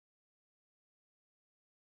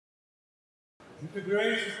With the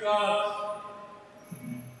grace of God,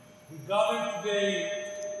 we gather today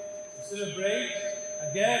to celebrate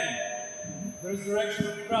again the resurrection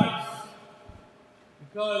of Christ,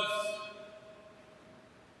 because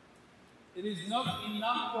it is not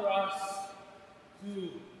enough for us to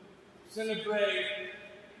celebrate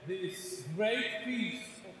this great feast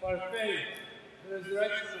of our faith, the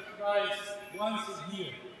resurrection of Christ, once a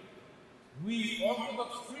year. We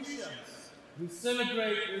Orthodox Christians, we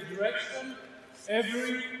celebrate resurrection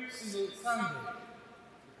every single Sunday,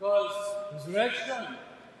 because resurrection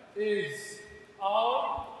is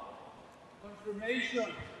our confirmation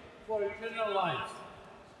for eternal life,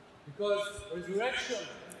 because resurrection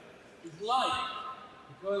is life,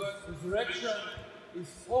 because resurrection is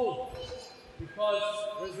hope, because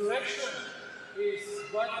resurrection is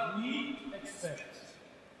what we expect.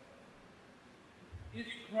 If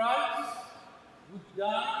Christ would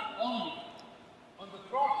die only on the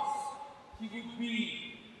cross, he would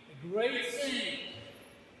be a great saint,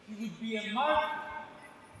 he would be a martyr,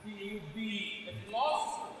 he would be a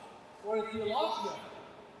philosopher or a theologian,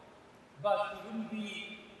 but he wouldn't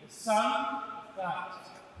be the Son of God.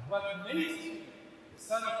 What makes him the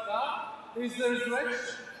Son of God is the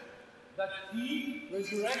resurrection, that he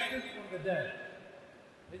resurrected from the dead,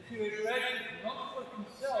 that he resurrected not for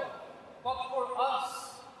himself, but for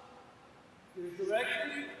us. He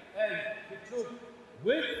resurrected and he took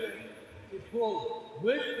with him, he pulled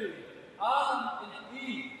with him Adam and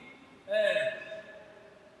Eve and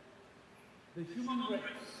the human race.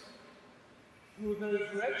 Through the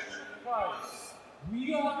resurrection of Christ,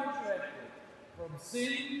 we are resurrected from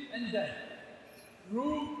sin and death.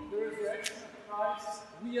 Through the resurrection of Christ,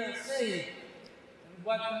 we are saved. And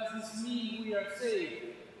what does this mean, we are saved?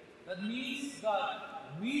 That means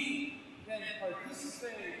that we can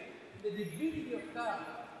participate in the divinity of God.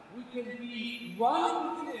 We can be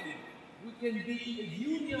one with Him. We can be a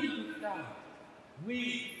union with God.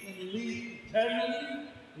 We can live eternally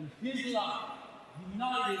in His love,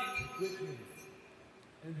 united with Him.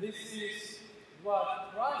 And this is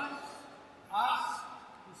what Christ asked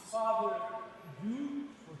His Father to do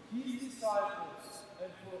for His disciples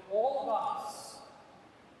and for all of us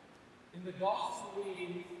in the gospel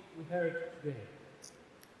reading we heard today.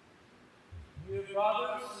 Dear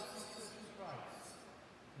brothers and sisters in Christ,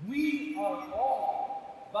 we are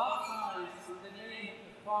all baptized in the name of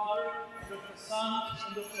the Father, and of the Son,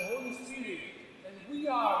 and of the Holy Spirit, and we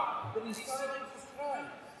are the disciples of Christ.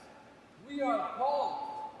 We are called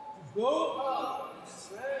to go out and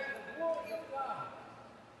spread the word of God.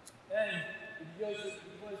 And it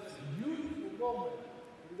was a beautiful moment.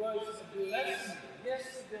 It was a blessing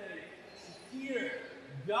yesterday to hear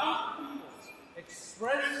young people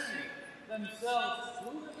expressing themselves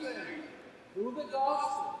through the faith, through the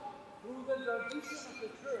gospel, through the tradition of the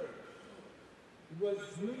church. It was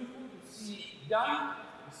beautiful to see young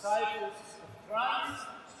disciples of Christ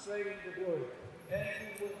spreading the word. And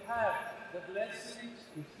we will have the blessing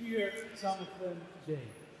to hear some of them today.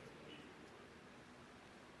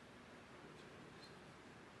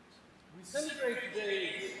 We celebrate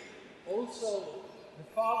today also the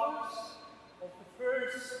fathers of the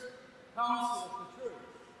first council of the church,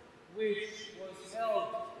 which was held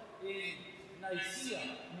in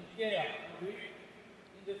Nicaea, in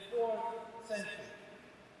the 4th century.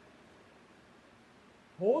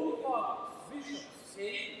 Holy fathers, bishops,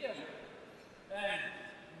 came together and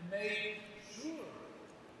made sure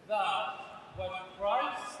that what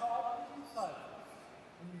Christ taught his disciples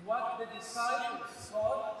and what the disciples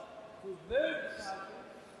taught to their disciples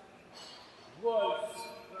was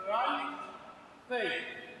the right faith,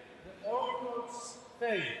 the Orthodox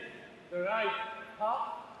faith, the right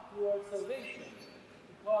path towards salvation.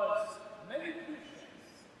 Because many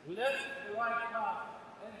Christians left the right path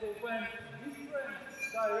and they went different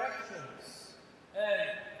directions and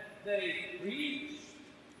they reached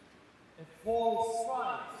a false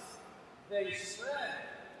Christ. They spread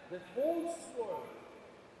the false word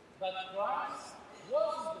that Christ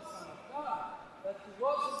wasn't the Son of God, that He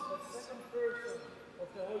wasn't the second person of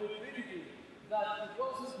the Holy Trinity, that He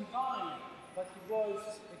wasn't divine, but He was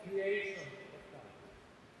a creation of God.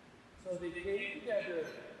 So they came together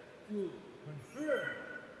to confirm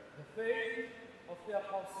the faith of the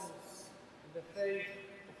apostles and the faith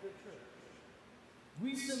of the church.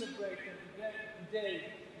 We celebrate them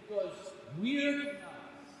today because we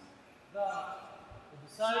recognize that the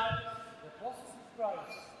disciples, the apostles of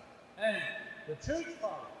Christ, and the church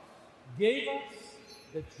fathers gave us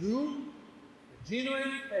the true, the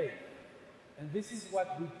genuine faith. And this is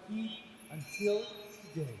what we keep until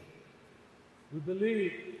today. We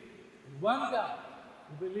believe in one God.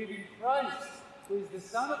 We believe in Christ, who is the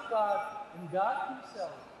Son of God and God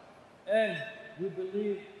Himself. And we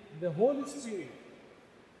believe in the Holy Spirit,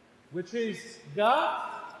 which is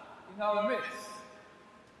God in our midst.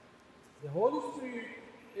 The Holy Spirit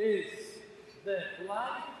is the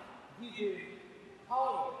life-giving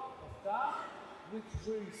power of God, which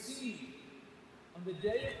we receive on the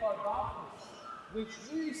day of our baptism, which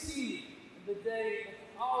we receive on the day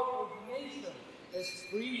of our ordination as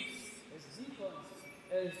priests, as deacons,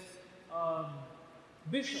 as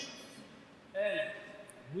bishops. And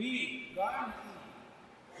we guarantee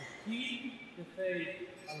to keep the faith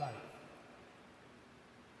alive.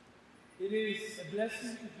 It is a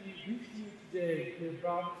blessing to be with you today, dear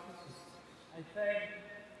brothers and sisters. I thank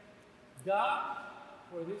God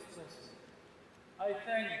for this blessing. I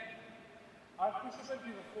thank Archbishop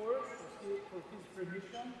Athenagoras for his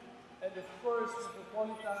permission, and of course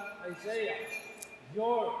Metropolitan Isaiah,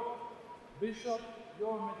 your bishop,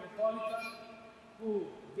 your metropolitan, who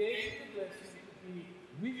gave me the blessing to be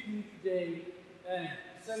with you today and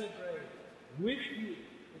celebrate with you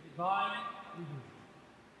the divine liturgy.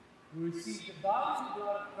 You receive the body and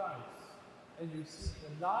blood of Christ, and you receive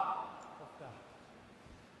the love of God.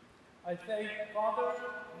 I thank Father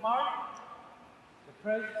Mark, the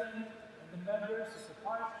President, and the members of the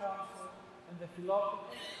Parish Council and the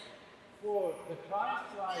Philosophers for the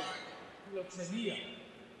Christ-like philoxenia,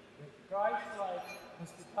 the Christ-like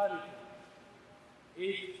hospitality.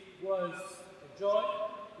 It was a joy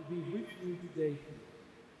to be with you today.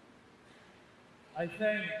 I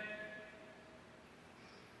thank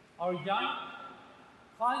our young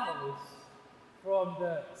finalists from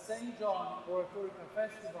the St. John Oratorical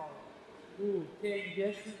Festival who came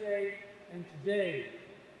yesterday and today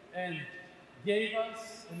and gave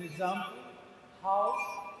us an example how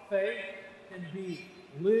faith can be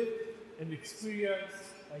lived and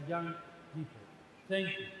experienced by young people. Thank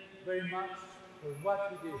you very much for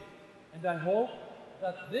what you did. And I hope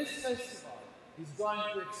that this festival is going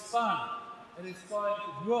to expand and it's going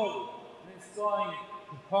to grow and it's going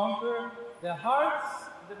to conquer the hearts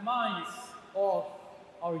and the minds of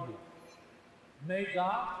our youth. May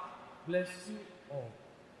God bless you all.